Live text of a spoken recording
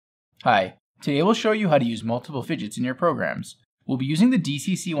Hi, today we'll show you how to use multiple fidgets in your programs. We'll be using the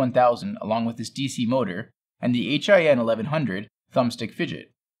DCC1000 along with this DC motor and the HIN1100 thumbstick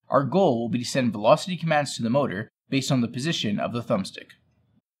fidget. Our goal will be to send velocity commands to the motor based on the position of the thumbstick.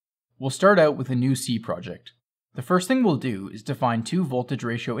 We'll start out with a new C project. The first thing we'll do is define two voltage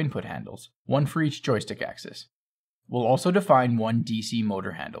ratio input handles, one for each joystick axis. We'll also define one DC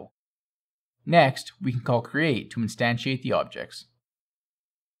motor handle. Next, we can call create to instantiate the objects.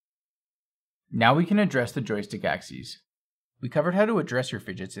 Now we can address the joystick axes. We covered how to address your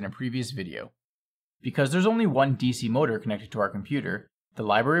fidgets in a previous video. Because there's only one DC motor connected to our computer, the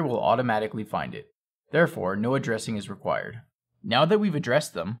library will automatically find it. Therefore, no addressing is required. Now that we've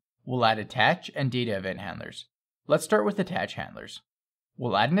addressed them, we'll add attach and data event handlers. Let's start with attach handlers.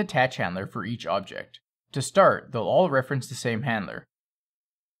 We'll add an attach handler for each object. To start, they'll all reference the same handler.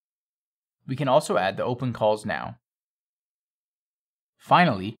 We can also add the open calls now.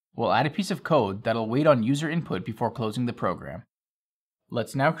 Finally, we'll add a piece of code that'll wait on user input before closing the program.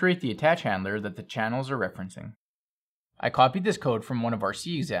 Let's now create the attach handler that the channels are referencing. I copied this code from one of our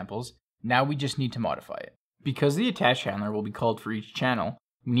C examples, now we just need to modify it. Because the attach handler will be called for each channel,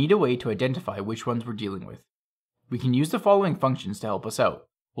 we need a way to identify which ones we're dealing with. We can use the following functions to help us out.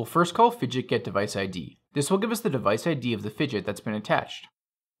 We'll first call Phidget get device ID. This will give us the device ID of the fidget that's been attached.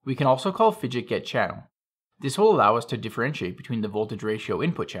 We can also call Phidget get channel. This will allow us to differentiate between the voltage ratio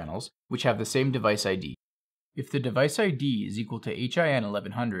input channels, which have the same device ID. If the device ID is equal to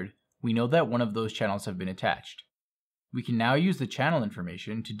HIN1100, we know that one of those channels have been attached. We can now use the channel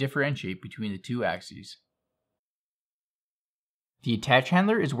information to differentiate between the two axes. The attach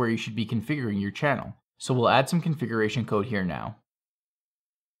handler is where you should be configuring your channel, so we'll add some configuration code here now.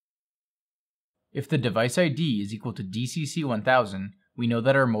 If the device ID is equal to DCC1000, we know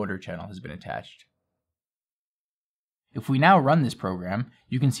that our motor channel has been attached. If we now run this program,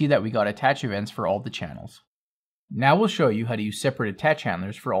 you can see that we got attach events for all the channels. Now we'll show you how to use separate attach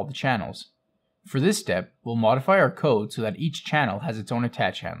handlers for all the channels. For this step, we'll modify our code so that each channel has its own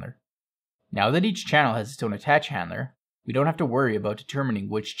attach handler. Now that each channel has its own attach handler, we don't have to worry about determining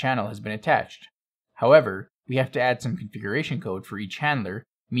which channel has been attached. However, we have to add some configuration code for each handler,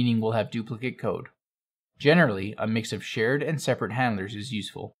 meaning we'll have duplicate code. Generally, a mix of shared and separate handlers is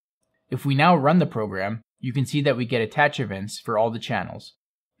useful. If we now run the program, you can see that we get attach events for all the channels.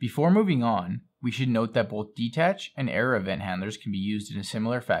 Before moving on, we should note that both detach and error event handlers can be used in a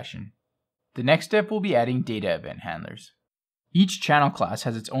similar fashion. The next step will be adding data event handlers. Each channel class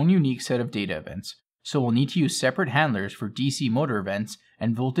has its own unique set of data events, so we'll need to use separate handlers for DC motor events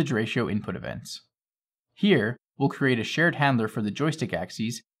and voltage ratio input events. Here, we'll create a shared handler for the joystick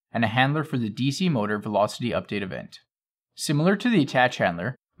axes and a handler for the DC motor velocity update event. Similar to the attach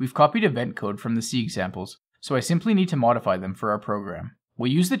handler, we've copied event code from the C examples, so I simply need to modify them for our program.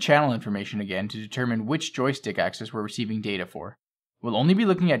 We'll use the channel information again to determine which joystick axis we're receiving data for. We'll only be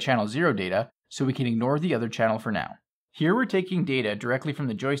looking at channel 0 data, so we can ignore the other channel for now. Here we're taking data directly from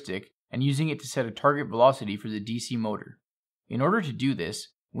the joystick and using it to set a target velocity for the DC motor. In order to do this,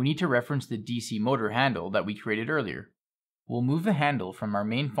 we need to reference the DC motor handle that we created earlier. We'll move the handle from our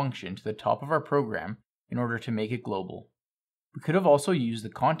main function to the top of our program in order to make it global. We could have also used the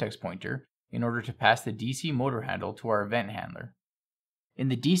context pointer in order to pass the DC motor handle to our event handler. In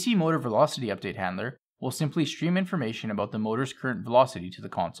the DC motor velocity update handler, we'll simply stream information about the motor's current velocity to the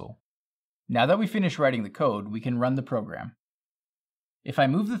console. Now that we finish writing the code, we can run the program. If I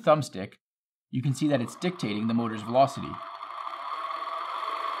move the thumbstick, you can see that it's dictating the motor's velocity.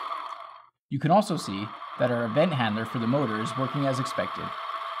 You can also see that our event handler for the motor is working as expected.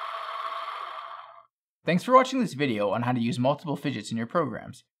 Thanks for watching this video on how to use multiple fidgets in your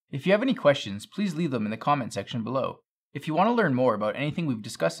programs. If you have any questions, please leave them in the comment section below. If you want to learn more about anything we've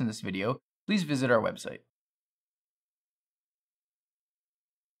discussed in this video, please visit our website.